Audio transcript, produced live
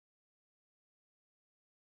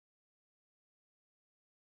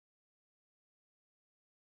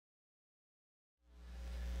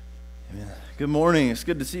Good morning. It's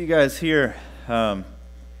good to see you guys here.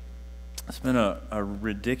 It's been a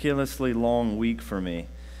ridiculously long week for me.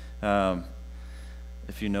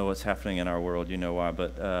 If you know what's happening in our world, you know why.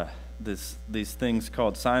 But these things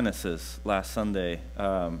called sinuses last Sunday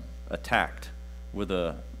attacked with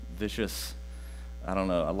a vicious, I don't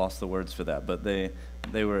know, I lost the words for that, but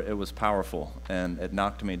it was powerful and it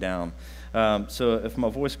knocked me down. So if my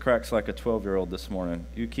voice cracks like a 12-year-old this morning,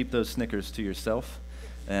 you keep those Snickers to yourself.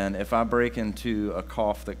 And if I break into a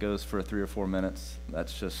cough that goes for 3 or 4 minutes,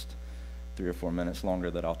 that's just 3 or 4 minutes longer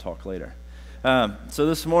that I'll talk later. So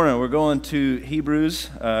this morning we're going to Hebrews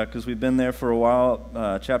because we've been there for a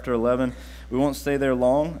while, chapter 11. We won't stay there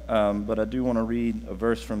long, but I do want to read a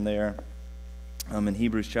verse from there in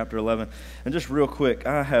Hebrews chapter 11. And just real quick,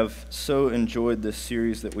 I have so enjoyed this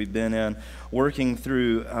series that we've been in, working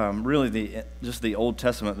through really the Old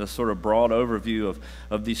Testament, this sort of broad overview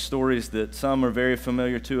of these stories that some are very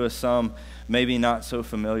familiar to us, some maybe not so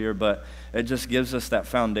familiar, but it just gives us that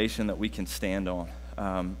foundation that we can stand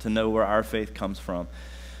on to know where our faith comes from.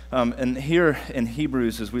 And here in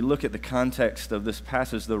Hebrews, as we look at the context of this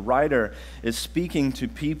passage, the writer is speaking to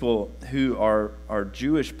people who are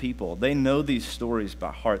Jewish people. They know these stories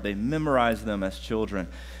by heart. They memorize them as children.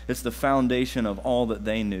 It's the foundation of all that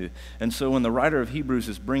they knew. And so when the writer of Hebrews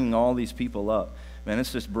is bringing all these people up, man,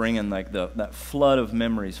 it's just bringing like that flood of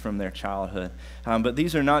memories from their childhood. But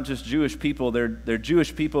these are not just Jewish people. They're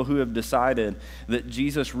Jewish people who have decided that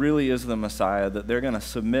Jesus really is the Messiah, that they're going to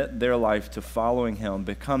submit their life to following Him,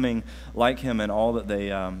 becoming like Him in all that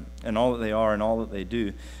they are and all that they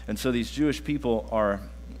do. And so these Jewish people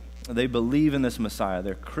they believe in this Messiah.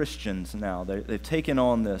 They're Christians now. They've taken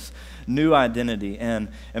on this new identity, and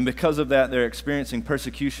because of that, they're experiencing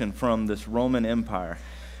persecution from this Roman Empire.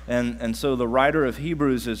 And so the writer of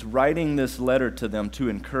Hebrews is writing this letter to them to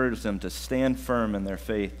encourage them to stand firm in their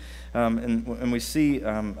faith. And we see,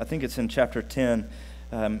 I think it's in chapter 10,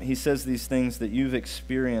 he says these things, that you've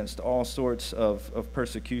experienced all sorts of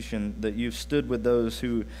persecution, that you've stood with those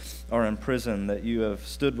who are in prison, that you have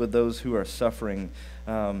stood with those who are suffering,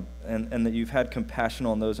 and that you've had compassion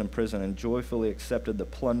on those in prison and joyfully accepted the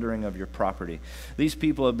plundering of your property. These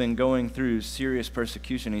people have been going through serious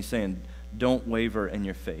persecution. He's saying, don't waver in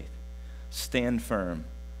your faith. Stand firm.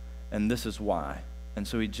 And this is why. And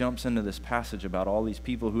so he jumps into this passage about all these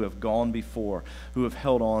people who have gone before, who have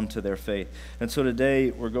held on to their faith. And so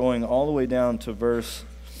today we're going all the way down to verse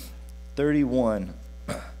 31.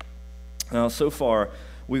 Now, so far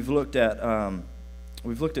we've looked at kind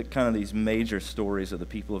of these major stories of the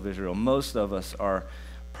people of Israel. Most of us are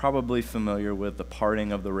probably familiar with the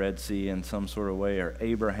parting of the Red Sea in some sort of way, or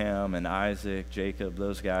Abraham and Isaac, Jacob,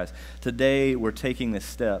 those guys. Today, we're taking this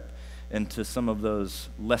step into some of those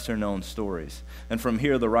lesser-known stories. And from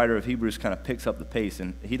here, the writer of Hebrews kind of picks up the pace,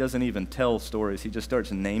 and he doesn't even tell stories. He just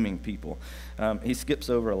starts naming people. He skips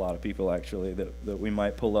over a lot of people, actually, that we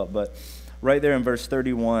might pull up. But right there in verse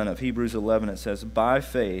 31 of Hebrews 11, it says, "By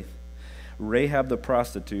faith, Rahab the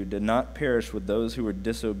prostitute did not perish with those who were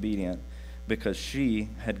disobedient, because she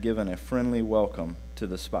had given a friendly welcome to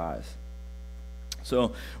the spies."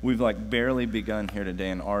 So we've barely begun here today,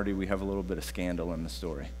 and already we have a little bit of scandal in the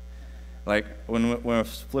story. When I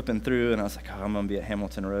was flipping through, and I was like, I'm going to be at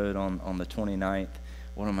Hamilton Road on the 29th.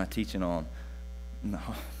 What am I teaching on? No,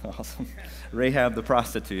 awesome. Rahab the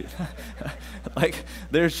prostitute.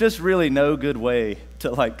 There's just really no good way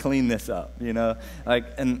to clean this up, you know.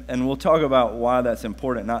 And we'll talk about why that's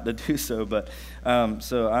important not to do so. But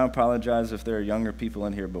so I apologize if there are younger people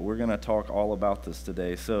in here, but we're going to talk all about this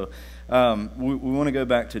today. So we want to go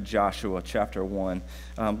back to Joshua chapter 1.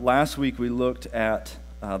 Last week we looked at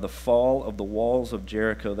the fall of the walls of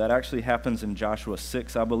Jericho. That actually happens in Joshua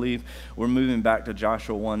 6, I believe. We're moving back to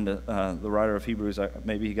Joshua 1. The writer of Hebrews,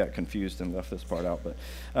 maybe he got confused and left this part out.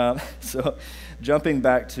 But so jumping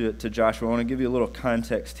back to Joshua, I want to give you a little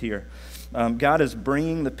context here. God is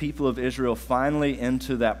bringing the people of Israel finally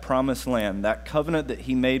into that promised land, that covenant that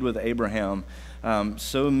He made with Abraham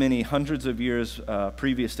so many hundreds of years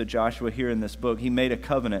previous to Joshua here in this book. He made a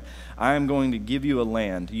covenant. I am going to give you a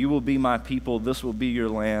land. You will be my people. This will be your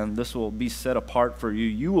land. This will be set apart for you.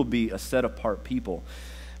 You will be a set apart people.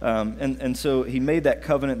 And so He made that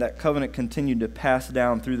covenant. That covenant continued to pass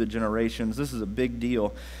down through the generations. This is a big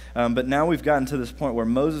deal. But now we've gotten to this point where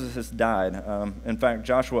Moses has died. In fact,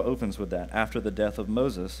 Joshua opens with that. After the death of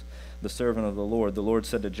Moses, the servant of the Lord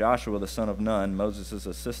said to Joshua, the son of Nun, Moses'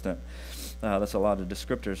 assistant, that's a lot of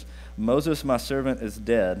descriptors, "Moses, my servant, is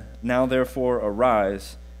dead. Now therefore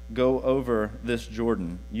arise, go over this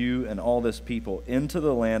Jordan, you and all this people, into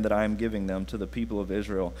the land that I am giving them to the people of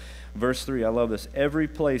Israel. Verse 3, I love this. Every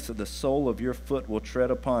place that the sole of your foot will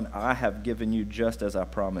tread upon, I have given you just as I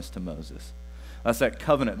promised to Moses. That's that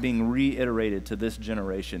covenant being reiterated to this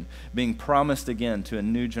generation, being promised again to a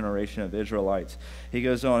new generation of Israelites. He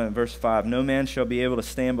goes on in verse 5, no man shall be able to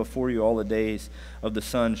stand before you all the days of the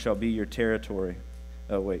sun shall be your territory.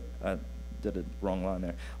 Oh, wait, I did a wrong line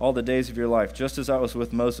there. All the days of your life, just as I was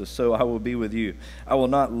with Moses, so I will be with you. I will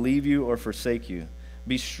not leave you or forsake you.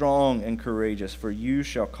 Be strong and courageous, for you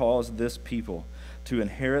shall cause this people to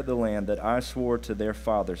inherit the land that I swore to their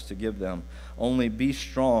fathers to give them. Only be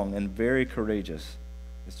strong and very courageous.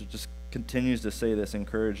 It just continues to say this,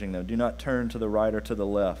 encouraging them. Do not turn to the right or to the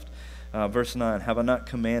left. Verse 9, have I not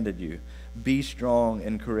commanded you? Be strong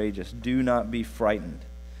and courageous. Do not be frightened,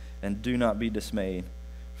 and do not be dismayed.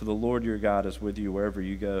 For the Lord your God is with you wherever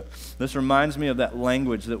you go. This reminds me of that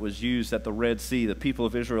language that was used at the Red Sea. The people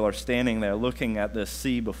of Israel are standing there looking at this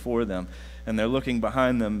sea before them, and they're looking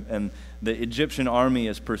behind them, and the Egyptian army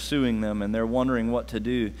is pursuing them, and they're wondering what to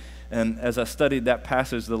do. And as I studied that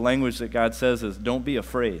passage, the language that God says is, don't be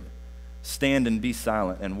afraid. Stand and be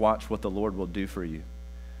silent and watch what the Lord will do for you.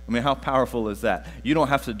 I mean, how powerful is that? You don't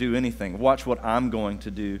have to do anything. Watch what I'm going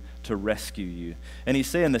to do to rescue you. And he's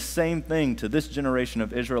saying the same thing to this generation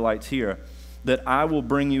of Israelites here, that I will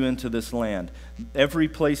bring you into this land. Every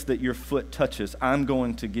place that your foot touches, I'm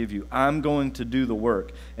going to give you. I'm going to do the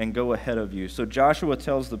work and go ahead of you. So Joshua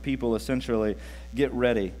tells the people essentially, get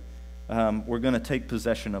ready. We're going to take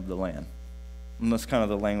possession of the land. And that's kind of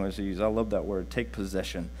the language they use. I love that word, take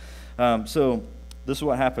possession. So this is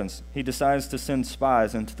what happens. He decides to send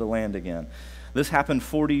spies into the land again. This happened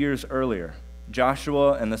 40 years earlier.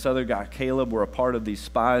 Joshua and this other guy, Caleb, were a part of these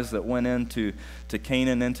spies that went into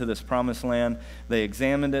Canaan, into this promised land. They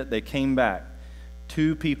examined it. They came back.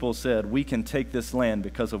 2 people said, we can take this land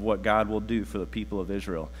because of what God will do for the people of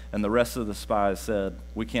Israel. And the rest of the spies said,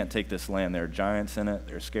 we can't take this land. There are giants in it.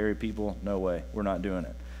 There are scary people. No way. We're not doing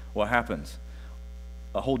it. What happens?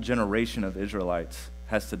 A whole generation of Israelites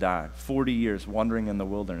has to die. 40 years wandering in the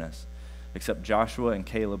wilderness. Except Joshua and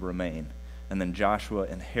Caleb remain. And then Joshua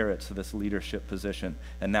inherits this leadership position.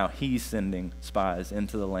 And now he's sending spies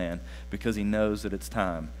into the land because he knows that it's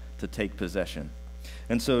time to take possession.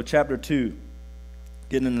 And so chapter 2,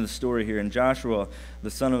 getting into the story here. And Joshua,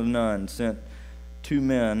 the son of Nun, sent 2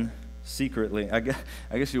 men secretly. I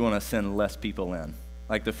guess you want to send less people in.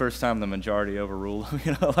 Like the first time the majority overruled,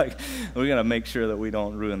 like we got to make sure that we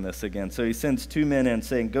don't ruin this again. So he sends 2 men in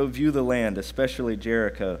saying, go view the land, especially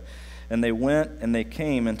Jericho. And they went and they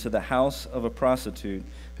came into the house of a prostitute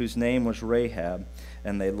whose name was Rahab,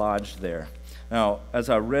 and they lodged there. Now, as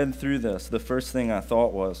I read through this, the first thing I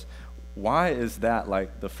thought was, why is that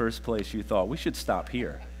like the first place you thought, we should stop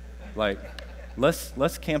here? Like,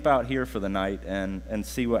 let's camp out here for the night and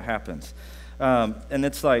see what happens. And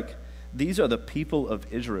it's like, these are the people of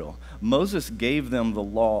Israel. Moses gave them the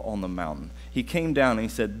law on the mountain. He came down and he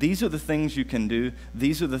said, these are the things you can do.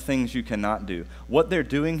 These are the things you cannot do. What they're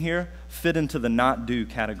doing here fit into the not do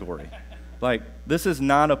category. Like, this is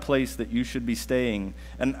not a place that you should be staying.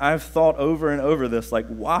 And I've thought over and over this, like,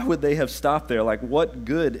 why would they have stopped there? Like, what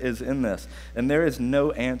good is in this? And there is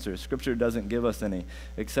no answer. Scripture doesn't give us any,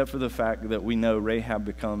 except for the fact that we know Rahab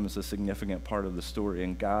becomes a significant part of the story,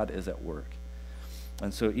 and God is at work.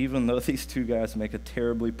 And so even though these 2 guys make a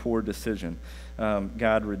terribly poor decision,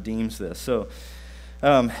 God redeems this. So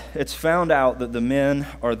it's found out that the men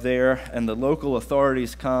are there, and the local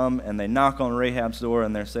authorities come, and they knock on Rahab's door,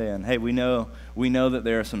 and they're saying, hey, we know that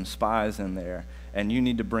there are some spies in there, and you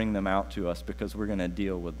need to bring them out to us because we're going to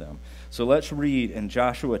deal with them. So let's read in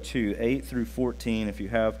Joshua 2, 8 through 14, if you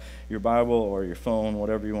have your Bible or your phone,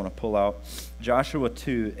 whatever you want to pull out. Joshua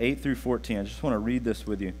 2, 8 through 14. I just want to read this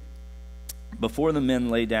with you. Before the men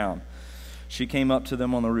lay down, she came up to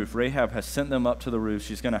them on the roof. Rahab has sent them up to the roof.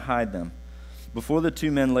 She's going to hide them. Before the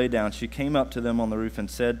 2 men lay down, she came up to them on the roof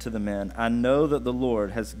and said to the men, I know that the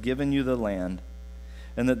Lord has given you the land,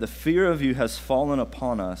 and that the fear of you has fallen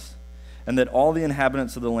upon us, and that all the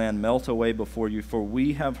inhabitants of the land melt away before you. For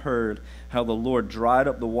we have heard how the Lord dried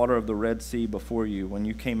up the water of the Red Sea before you when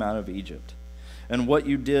you came out of Egypt, and what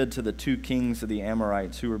you did to the 2 kings of the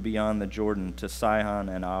Amorites who were beyond the Jordan, to Sihon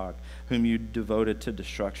and Og, whom you devoted to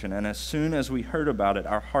destruction. And as soon as we heard about it,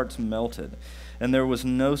 our hearts melted, and there was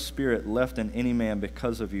no spirit left in any man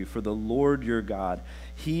because of you. For the Lord your God,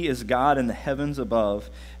 he is God in the heavens above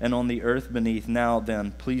and on the earth beneath. Now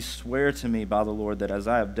then, please swear to me by the Lord that as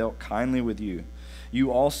I have dealt kindly with you,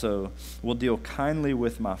 you also will deal kindly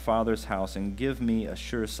with my father's house, and give me a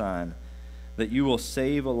sure sign that you will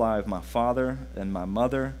save alive my father and my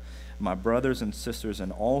mother, my brothers and sisters,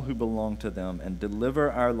 and all who belong to them, and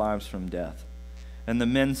deliver our lives from death. And the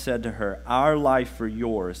men said to her, our life for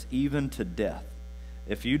yours, even to death.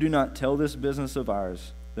 If you do not tell this business of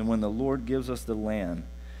ours, then when the Lord gives us the land,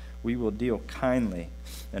 we will deal kindly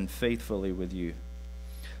and faithfully with you.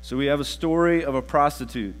 So we have a story of a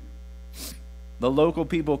prostitute. The local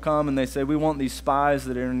people come and they say, we want these spies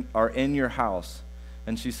that are in your house.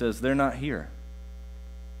 And she says, they're not here.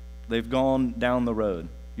 They've gone down the road.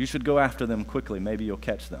 You should go after them quickly. Maybe you'll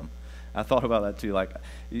catch them. I thought about that too. Like,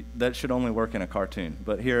 that should only work in a cartoon,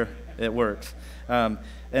 but here it works.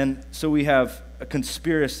 And so we have a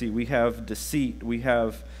conspiracy, we have deceit, we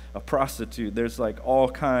have a prostitute. There's like all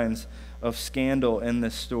kinds of scandal in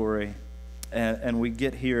this story. And we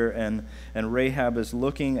get here, and Rahab is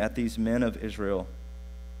looking at these men of Israel,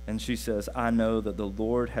 and she says, I know that the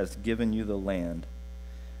Lord has given you the land,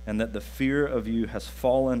 and that the fear of you has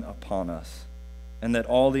fallen upon us, and that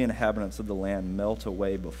all the inhabitants of the land melt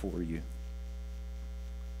away before you.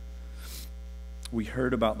 We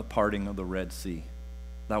heard about the parting of the Red Sea.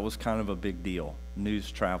 That was kind of a big deal.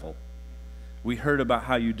 News traveled. We heard about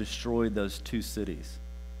how you destroyed those two cities.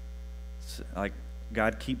 Like,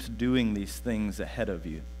 God keeps doing these things ahead of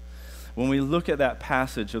you. When we look at that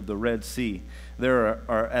passage of the Red Sea, there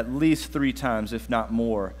are at least 3 times, if not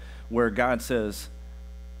more, where God says,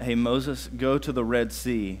 hey, Moses, go to the Red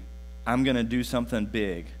Sea. I'm going to do something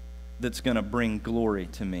big that's going to bring glory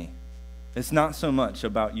to me. It's not so much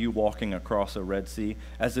about you walking across a Red Sea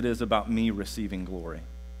as it is about me receiving glory.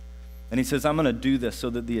 And he says, I'm going to do this so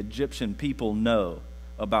that the Egyptian people know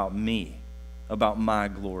about me, about my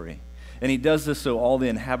glory. And he does this so all the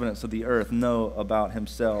inhabitants of the earth know about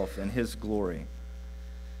himself and his glory.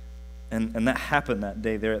 And that happened that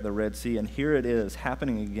day there at the Red Sea. And here it is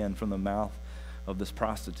happening again from the mouth of this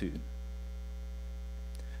prostitute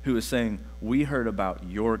who is saying, we heard about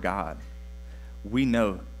your God. We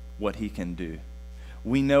know what he can do.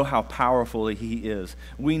 We know how powerful he is.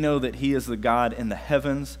 We know that he is the God in the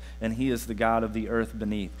heavens and he is the God of the earth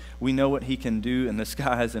beneath. We know what he can do in the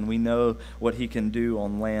skies, and we know what he can do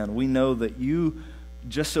on land. We know that you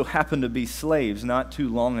just so happened to be slaves not too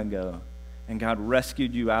long ago, and God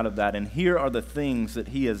rescued you out of that. And here are the things that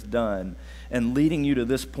he has done and leading you to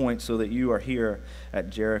this point so that you are here at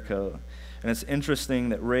Jericho. And it's interesting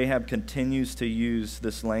that Rahab continues to use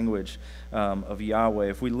this language of Yahweh.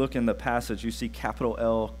 If we look in the passage, you see capital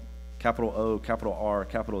L, capital O, capital R,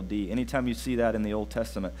 capital D. Anytime you see that in the Old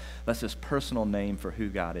Testament, that's his personal name for who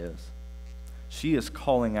God is. She is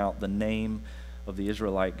calling out the name of the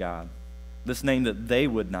Israelite God, this name that they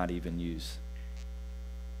would not even use.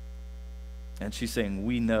 And she's saying,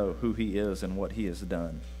 we know who he is and what he has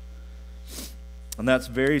done. And that's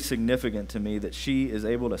very significant to me that she is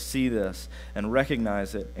able to see this and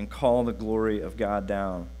recognize it and call the glory of God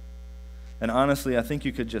down. And honestly, I think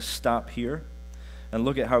you could just stop here and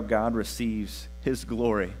look at how God receives his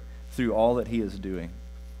glory through all that he is doing.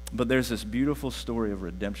 But there's this beautiful story of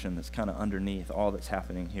redemption that's kind of underneath all that's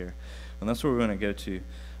happening here. And that's where we're going to go to.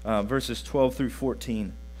 Verses 12 through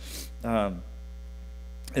 14. In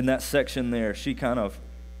that section there, she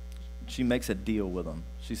makes a deal with them.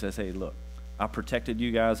 She says, hey, look, I protected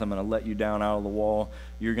you guys. I'm going to let you down out of the wall.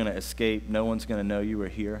 You're going to escape. No one's going to know you were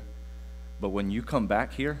here. But when you come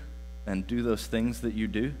back here and do those things that you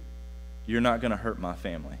do, you're not going to hurt my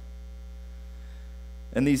family.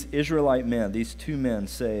 And these Israelite men, these 2 men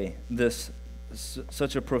say this,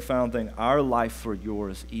 such a profound thing, our life for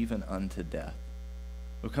yours, even unto death.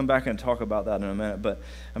 We'll come back and talk about that in a minute. But,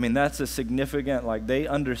 I mean, that's a significant, like, they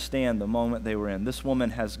understand the moment they were in. This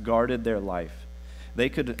woman has guarded their life. They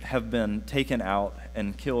could have been taken out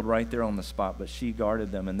and killed right there on the spot, but she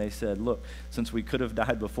guarded them, and they said, look, since we could have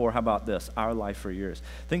died before, how about this? Our life for yours.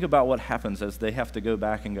 Think about what happens as they have to go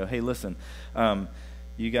back and go, hey, listen,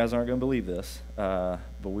 you guys aren't going to believe this, but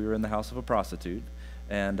we were in the house of a prostitute,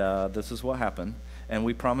 and this is what happened, and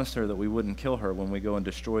we promised her that we wouldn't kill her when we go and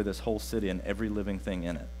destroy this whole city and every living thing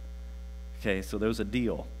in it. Okay, so there's a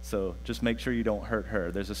deal. So just make sure you don't hurt her.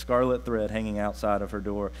 There's a scarlet thread hanging outside of her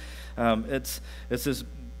door. It's this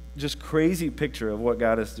just crazy picture of what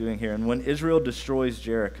God is doing here. And when Israel destroys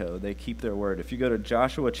Jericho, they keep their word. If you go to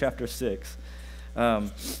Joshua chapter 6,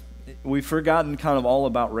 we've forgotten kind of all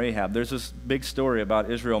about Rahab. There's this big story about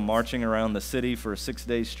Israel marching around the city for 6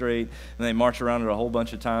 days straight, and they march around it a whole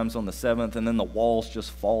bunch of times on the 7th, and then the walls just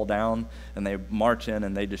fall down, and they march in,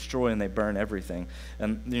 and they destroy, and they burn everything.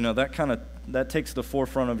 And, you know, that takes the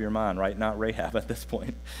forefront of your mind, right? Not Rahab at this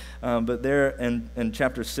point. But there in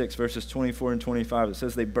chapter 6, verses 24 and 25, it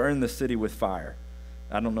says they burned the city with fire.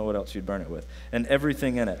 I don't know what else you'd burn it with. And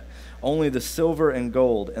everything in it. Only the silver and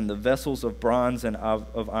gold and the vessels of bronze and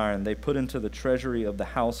of iron they put into the treasury of the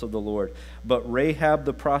house of the Lord. But Rahab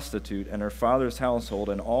the prostitute and her father's household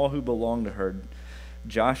and all who belonged to her,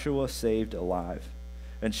 Joshua saved alive.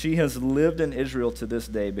 And she has lived in Israel to this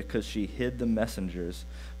day because she hid the messengers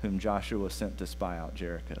whom Joshua sent to spy out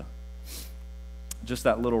Jericho. Just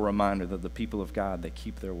that little reminder that the people of God, they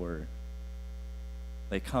keep their word.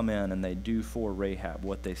 They come in and they do for Rahab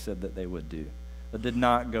what they said that they would do. It did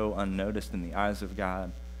not go unnoticed in the eyes of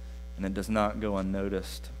God, and it does not go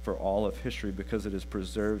unnoticed for all of history because it is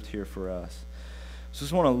preserved here for us. So I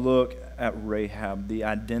just want to look at Rahab, the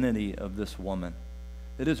identity of this woman.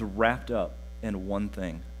 It is wrapped up in one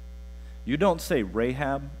thing. You don't say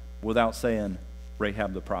Rahab without saying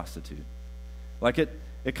Rahab the prostitute. Like it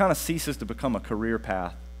kind of ceases to become a career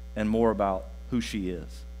path and more about who she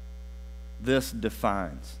is. This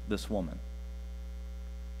defines this woman.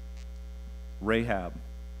 Rahab,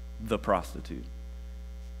 the prostitute.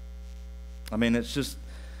 I mean, it's just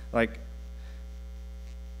like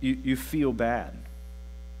you feel bad.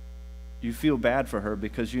 You feel bad for her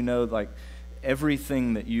because you know, like,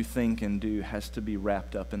 everything that you think and do has to be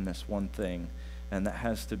wrapped up in this one thing, and that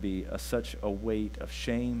has to be such a weight of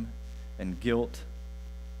shame and guilt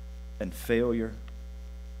and failure.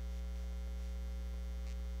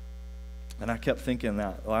 And I kept thinking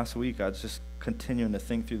that last week. I was just continuing to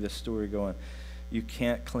think through this story going, you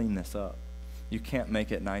can't clean this up. You can't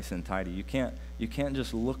make it nice and tidy. You can't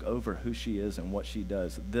just look over who she is and what she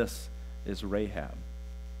does. This is Rahab.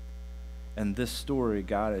 And this story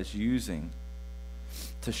God is using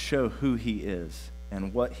to show who he is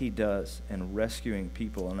and what he does in rescuing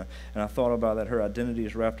people. And I thought about that. Her identity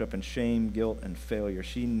is wrapped up in shame, guilt, and failure.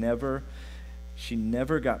 She never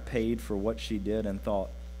got paid for what she did and thought,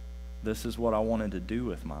 this is what I wanted to do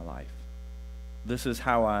with my life. This is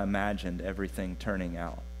how I imagined everything turning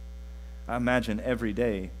out. I imagine every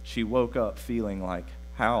day she woke up feeling like,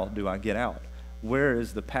 how do I get out? Where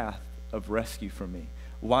is the path of rescue for me?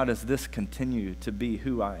 Why does this continue to be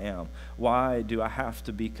who I am? Why do I have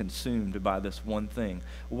to be consumed by this one thing?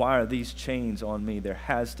 Why are these chains on me? There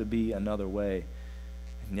has to be another way.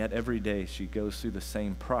 And yet every day she goes through the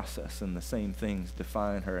same process and the same things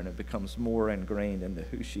define her, and it becomes more ingrained into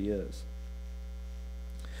who she is.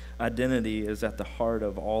 Identity is at the heart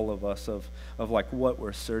of all of us, of like what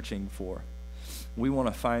we're searching for. We want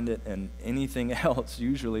to find it in anything else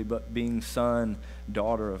usually but being son,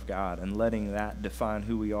 daughter of God, and letting that define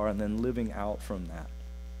who we are and then living out from that.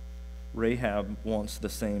 Rahab wants the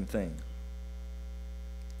same thing.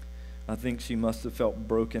 I think she must have felt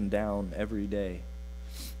broken down every day,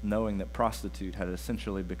 knowing that prostitute had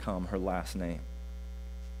essentially become her last name.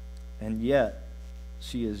 And yet,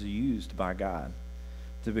 she is used by God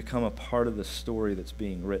to become a part of the story that's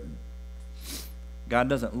being written. God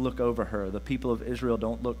doesn't look over her. The people of Israel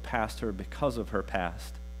don't look past her because of her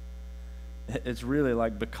past. It's really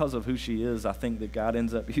like because of who she is, I think that God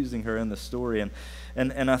ends up using her in the story.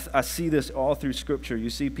 And I see this all through Scripture. You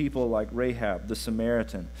see people like Rahab, the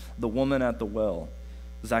Samaritan, the woman at the well,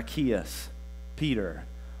 Zacchaeus, Peter,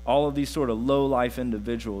 all of these sort of low-life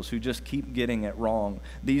individuals who just keep getting it wrong.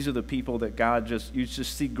 These are the people that you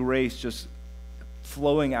just see grace just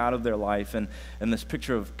flowing out of their life, and this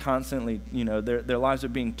picture of constantly, their lives are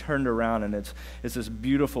being turned around, and it's this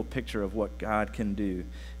beautiful picture of what God can do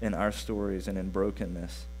in our stories and in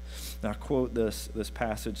brokenness. Now, I quote this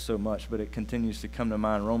passage so much, but it continues to come to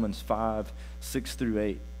mind. Romans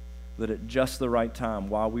 5:6-8, that at just the right time,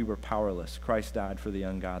 while we were powerless, Christ died for the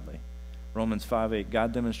ungodly. Romans 5:8,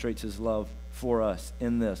 God demonstrates his love for us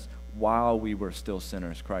in this: while we were still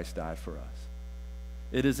sinners, Christ died for us.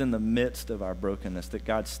 It is in the midst of our brokenness that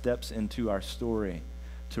God steps into our story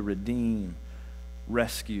to redeem,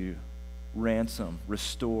 rescue, ransom,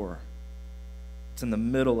 restore. It's in the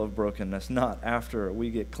middle of brokenness, not after we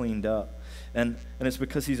get cleaned up. And it's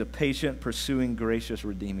because he's a patient, pursuing, gracious,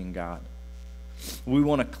 redeeming God. We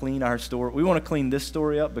want to clean our story. We want to clean this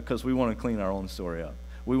story up because we want to clean our own story up.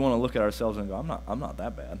 We want to look at ourselves and go, I'm not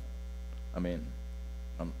that bad. I mean,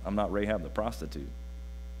 I'm not Rahab the prostitute.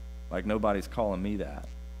 Like, nobody's calling me that.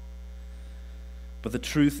 But the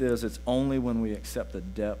truth is, it's only when we accept the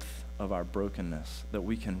depth of our brokenness that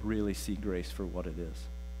we can really see grace for what it is.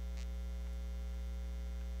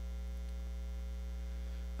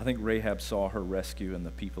 I think Rahab saw her rescue in the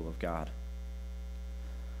people of God.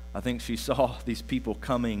 I think she saw these people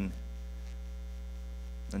coming,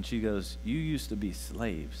 and she goes, you used to be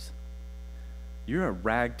slaves. You're a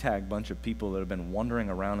ragtag bunch of people that have been wandering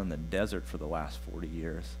around in the desert for the last 40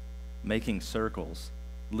 years. Making circles,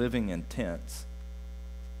 living in tents.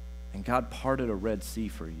 And God parted a Red Sea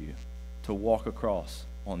for you to walk across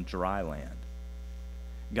on dry land.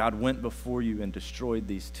 God went before you and destroyed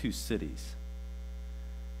these 2 cities.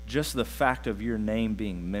 Just the fact of your name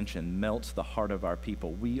being mentioned melts the heart of our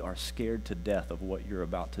people. We are scared to death of what you're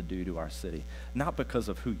about to do to our city, not because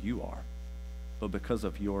of who you are, but because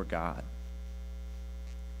of your God.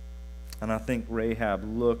 And I think Rahab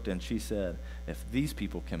looked and she said, if these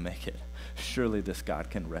people can make it, surely this God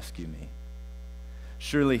can rescue me.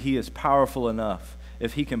 Surely he is powerful enough,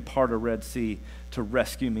 if he can part a Red Sea, to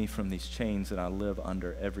rescue me from these chains that I live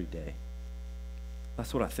under every day.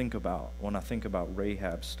 That's what I think about when I think about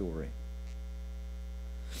Rahab's story.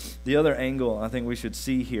 The other angle I think we should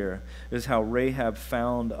see here is how Rahab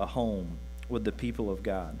found a home with the people of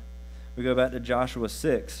God. We go back to Joshua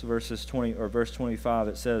 6, verse 25.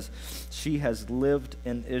 It says, she has lived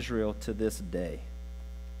in Israel to this day.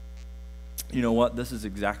 You know what? This is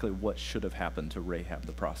exactly what should have happened to Rahab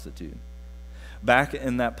the prostitute. Back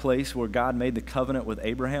in that place where God made the covenant with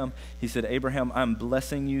Abraham, he said, Abraham, I'm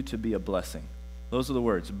blessing you to be a blessing. Those are the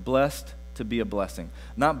words, blessed to be a blessing.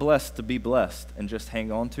 Not blessed to be blessed and just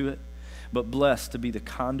hang on to it, but blessed to be the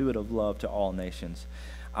conduit of love to all nations.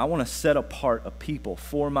 I want to set apart a people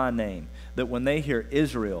for my name, that when they hear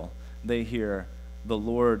Israel, they hear the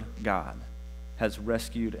Lord God has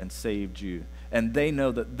rescued and saved you. And they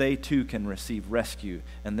know that they too can receive rescue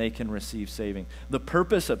and they can receive saving. The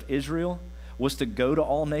purpose of Israel was to go to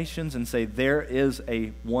all nations and say, there is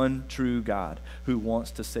a one true God who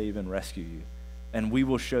wants to save and rescue you. And we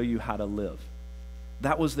will show you how to live.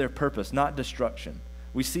 That was their purpose, not destruction.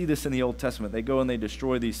 We see this in the Old Testament. They go and they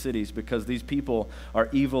destroy these cities because these people are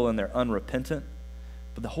evil and they're unrepentant.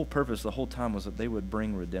 But the whole purpose the whole time was that they would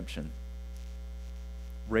bring redemption.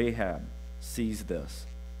 Rahab sees this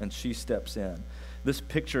and she steps in. This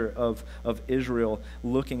picture of Israel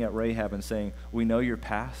looking at Rahab and saying, we know your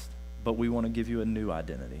past, but we want to give you a new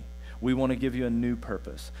identity. We want to give you a new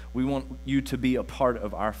purpose. We want you to be a part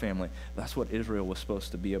of our family. That's what Israel was supposed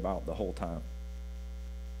to be about the whole time.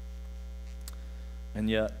 And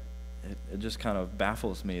yet, it just kind of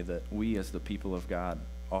baffles me that we as the people of God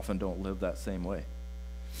often don't live that same way.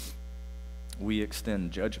 We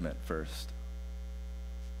extend judgment first.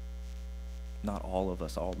 Not all of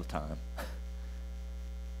us all the time.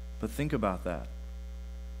 But think about that.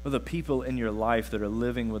 For the people in your life that are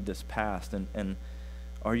living with this past, and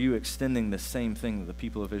are you extending the same thing that the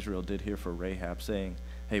people of Israel did here for Rahab, saying,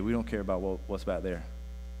 hey, we don't care about what's back there.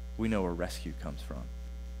 We know where rescue comes from.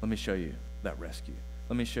 Let me show you that rescue.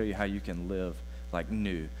 Let me show you how you can live like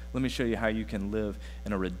new. Let me show you how you can live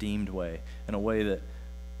in a redeemed way, in a way that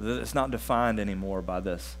it's not defined anymore by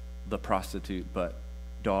this, the prostitute, but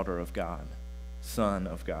daughter of God, son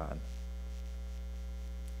of God.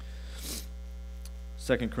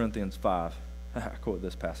 2 Corinthians 5. I quote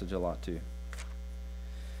this passage a lot too.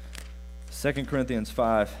 2 Corinthians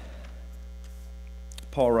 5,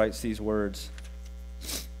 Paul writes these words.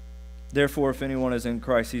 Therefore, if anyone is in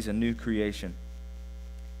Christ, he's a new creation.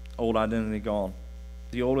 Old identity gone.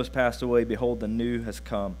 The old has passed away. Behold, the new has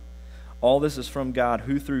come. All this is from God,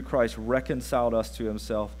 who through Christ reconciled us to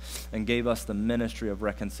himself and gave us the ministry of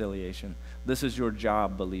reconciliation. This is your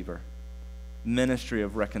job, believer. Ministry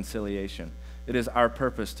of reconciliation. It is our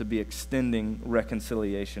purpose to be extending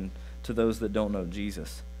reconciliation to those that don't know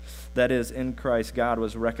Jesus. That is, in Christ, God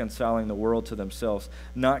was reconciling the world to themselves,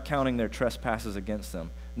 not counting their trespasses against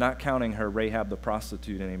them, not counting her, Rahab the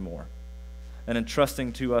prostitute, anymore, and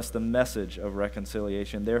entrusting to us the message of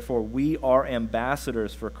reconciliation. Therefore, we are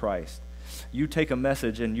ambassadors for Christ. You take a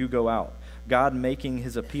message and you go out. God making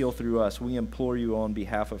his appeal through us, we implore you on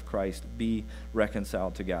behalf of Christ, be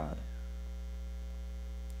reconciled to God.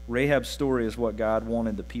 Rahab's story is what God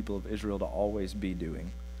wanted the people of Israel to always be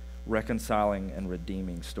doing, reconciling and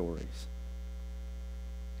redeeming stories.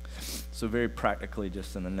 So very practically,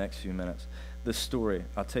 just in the next few minutes, this story,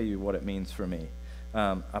 I'll tell you what it means for me.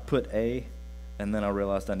 I put A, and then I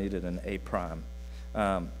realized I needed an A prime.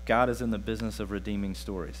 God is in the business of redeeming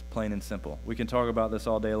stories, plain and simple. We can talk about this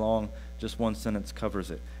all day long. Just one sentence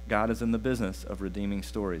covers it. God is in the business of redeeming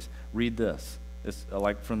stories. Read this. It's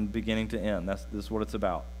like from beginning to end. This is what it's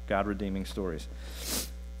about, God redeeming stories.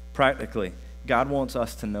 Practically, God wants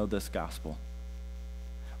us to know this gospel.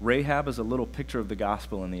 Rahab is a little picture of the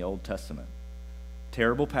gospel in the Old Testament.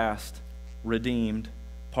 Terrible past, redeemed,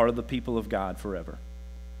 part of the people of God forever.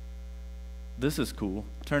 This is cool.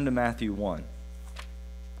 Turn to Matthew 1.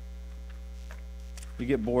 You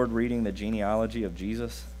get bored reading the genealogy of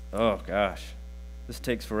Jesus? Oh, gosh. This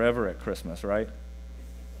takes forever at Christmas, right?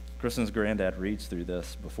 Kristen's granddad reads through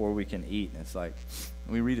this before we can eat, and it's like,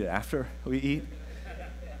 we read it after we eat?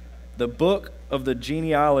 the book of the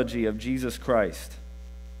genealogy of Jesus Christ,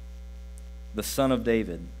 the son of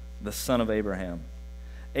David, the son of Abraham.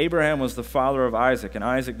 Abraham was the father of Isaac, and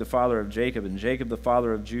Isaac the father of Jacob, and Jacob the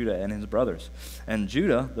father of Judah and his brothers, and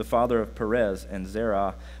Judah the father of Perez and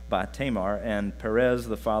Zerah by Tamar, and Perez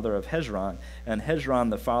the father of Hezron, and Hezron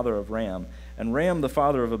the father of Ram, and Ram the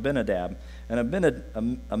father of Abinadab, and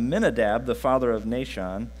Aminadab the father of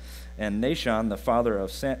Nahshon, and Nahshon the father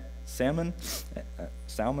of Salmon,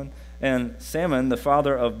 and Salmon the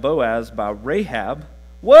father of Boaz by Rahab.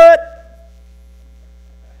 What?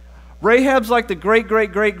 Rahab's like the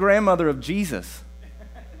great-great-great-grandmother of Jesus.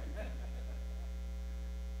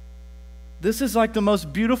 This is like the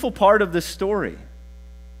most beautiful part of this story.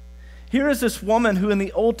 Here is this woman who in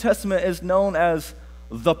the Old Testament is known as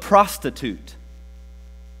the prostitute.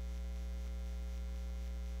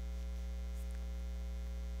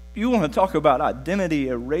 You want to talk about identity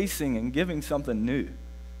erasing and giving something new.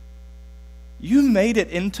 You made it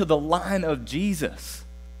into the line of Jesus.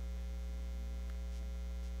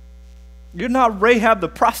 You're not Rahab the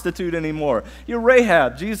prostitute anymore. You're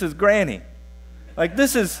Rahab, Jesus' granny. Like,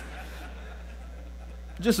 this is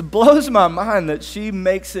just blows my mind that she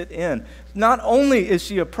makes it in. Not only is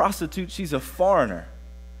she a prostitute, she's a foreigner.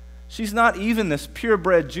 She's not even this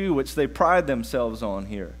purebred Jew, which they pride themselves on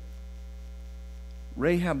here.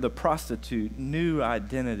 Rahab the prostitute, new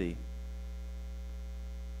identity.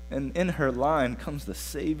 And in her line comes the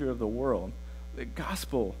Savior of the world. The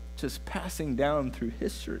gospel just passing down through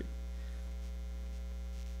history.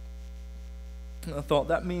 And I thought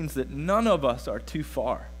that means that none of us are too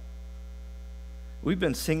far. We've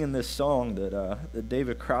been singing this song that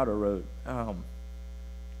David Crowder wrote the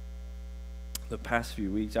past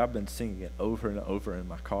few weeks. I've been singing it over and over in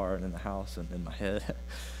my car and in the house and in my head.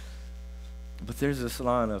 But there's this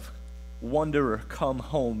line of, "Wanderer, come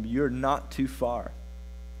home, you're not too far."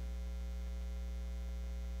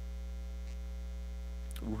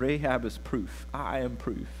 Rahab is proof. I am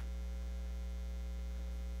proof.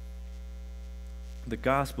 The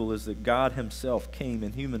gospel is that God himself came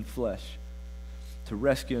in human flesh to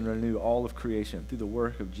rescue and renew all of creation through the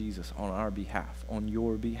work of Jesus on our behalf, on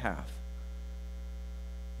your behalf.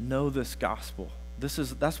 Know this gospel.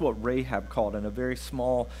 That's what Rahab called in a very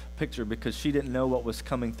small picture, because she didn't know what was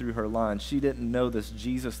coming through her line. She didn't know this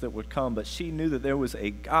Jesus that would come, but she knew that there was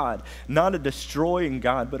a God, not a destroying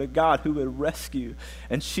God, but a God who would rescue.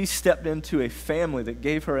 And she stepped into a family that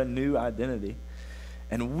gave her a new identity.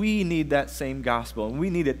 And we need that same gospel, and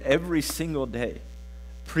we need it every single day.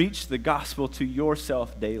 Preach the gospel to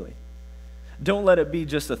yourself daily. Don't let it be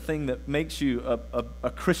just a thing that makes you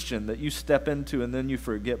a Christian that you step into and then you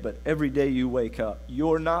forget, but every day you wake up,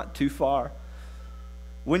 you're not too far.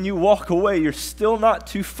 When you walk away, you're still not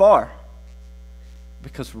too far,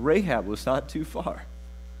 because Rahab was not too far.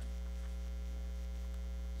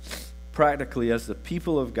 Practically, as the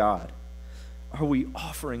people of God, are we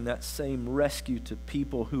offering that same rescue to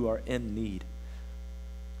people who are in need?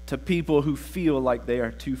 To people who feel like they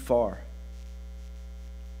are too far?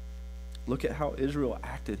 Look at how Israel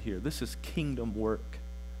acted here. This is kingdom work.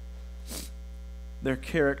 Their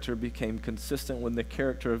character became consistent with the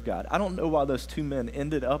character of God. I don't know why those two men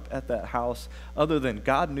ended up at that house, other than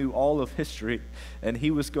God knew all of history, and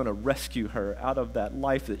he was going to rescue her out of that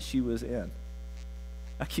life that she was in.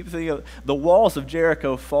 I keep thinking of the walls of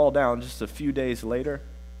Jericho fall down just a few days later.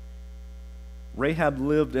 Rahab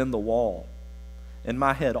lived in the wall. In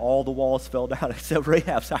my head, all the walls fell down except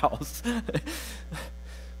Rahab's house.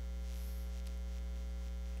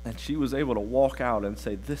 And she was able to walk out and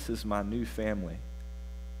say, "This is my new family."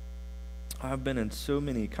 I've been in so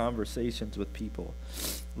many conversations with people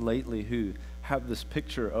lately who have this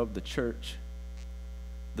picture of the church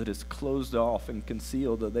that is closed off and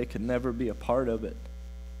concealed, that they could never be a part of it.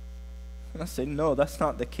 And I say, no, that's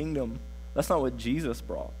not the kingdom. That's not what Jesus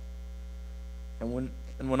brought. And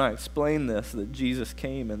when I explain this, that Jesus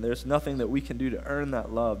came and there's nothing that we can do to earn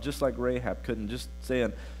that love, just like Rahab couldn't, just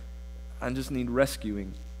saying, "I just need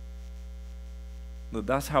rescuing." That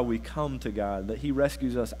that's how we come to God, that he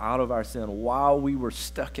rescues us out of our sin while we were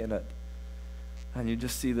stuck in it. And you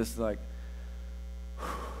just see this like,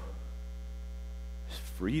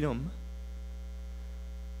 freedom.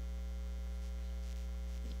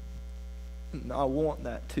 And I want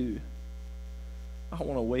that too. I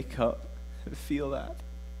want to wake up and feel that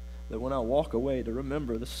when I walk away, to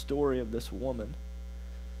remember the story of this woman.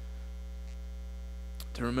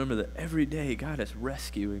 To remember that every day God is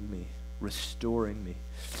rescuing me, restoring me,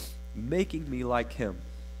 making me like him.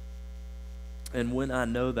 And when I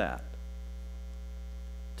know that,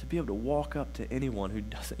 to be able to walk up to anyone who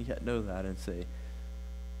doesn't yet know that and say,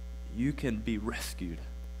 "You can be rescued.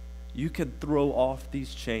 You can throw off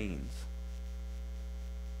these chains.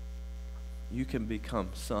 You can become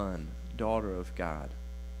son, daughter of God,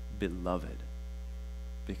 beloved,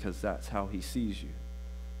 because that's how he sees you.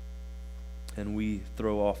 And we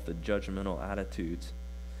throw off the judgmental attitudes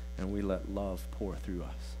and we let love pour through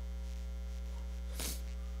us.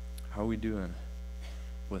 How are we doing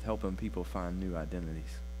with helping people find new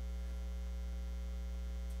identities?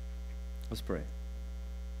 Let's pray.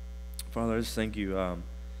 Father, I just thank you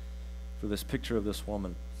for this picture of this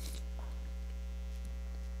woman.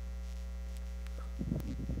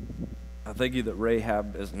 I thank you that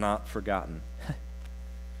Rahab is not forgotten,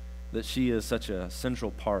 that she is such a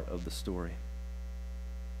central part of the story.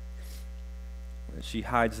 That she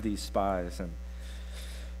hides these spies and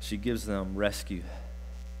she gives them rescue.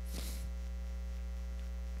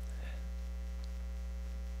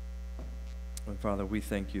 And Father, we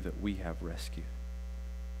thank you that we have rescue.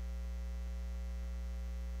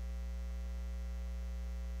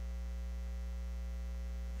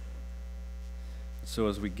 So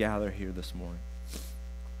as we gather here this morning,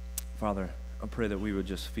 Father, I pray that we would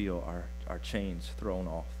just feel our chains thrown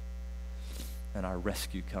off and our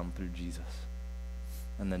rescue come through Jesus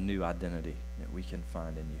and the new identity that we can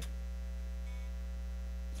find in you.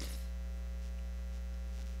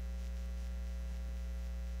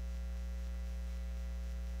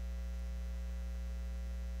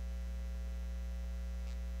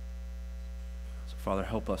 So Father,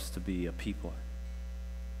 help us to be a people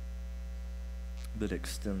that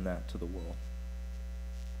extend that to the world.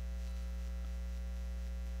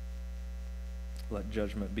 Let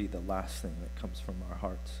judgment be the last thing that comes from our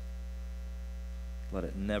hearts. Let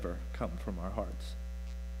it never come from our hearts.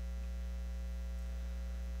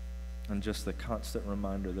 And just the constant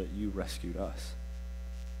reminder that you rescued us,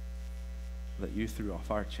 that you threw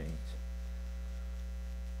off our chains,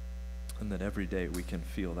 and that every day we can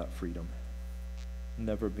feel that freedom,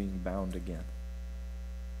 never being bound again.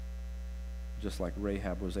 Just like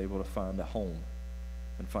Rahab was able to find a home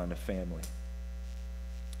and find a family.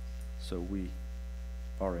 So we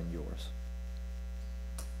are in yours.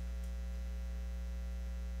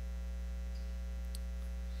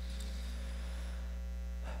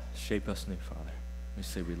 Shape us new, Father. We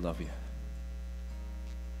say we love you.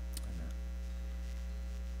 Amen.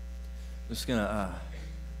 I'm just going to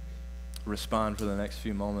respond for the next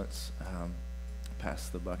few moments. Pass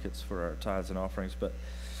the buckets for our tithes and offerings, but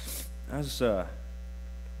I just want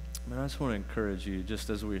to encourage you, just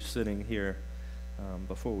as we're sitting here,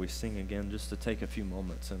 before we sing again, just to take a few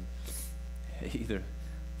moments and either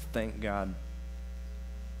thank God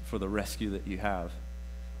for the rescue that you have,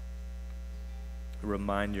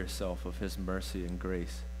 remind yourself of his mercy and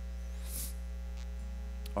grace,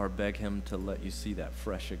 or beg him to let you see that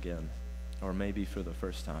fresh again, or maybe for the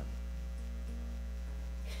first time.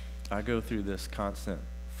 I go through this constant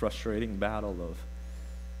frustrating battle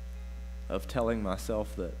of telling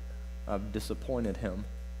myself that I've disappointed him.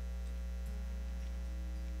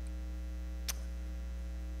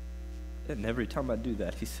 And every time I do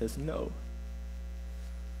that, he says, no,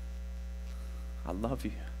 I love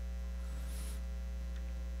you.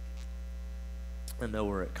 I know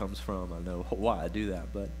where it comes from. I know why I do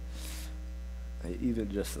that, but even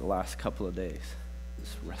just the last couple of days,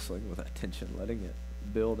 just wrestling with that tension, letting it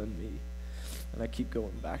build in me. And I keep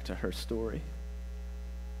going back to her story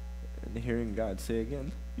and hearing God say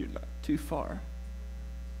again, you're not too far.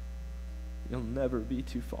 You'll never be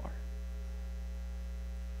too far.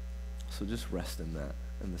 So just rest in that,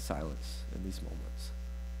 in the silence, in these moments.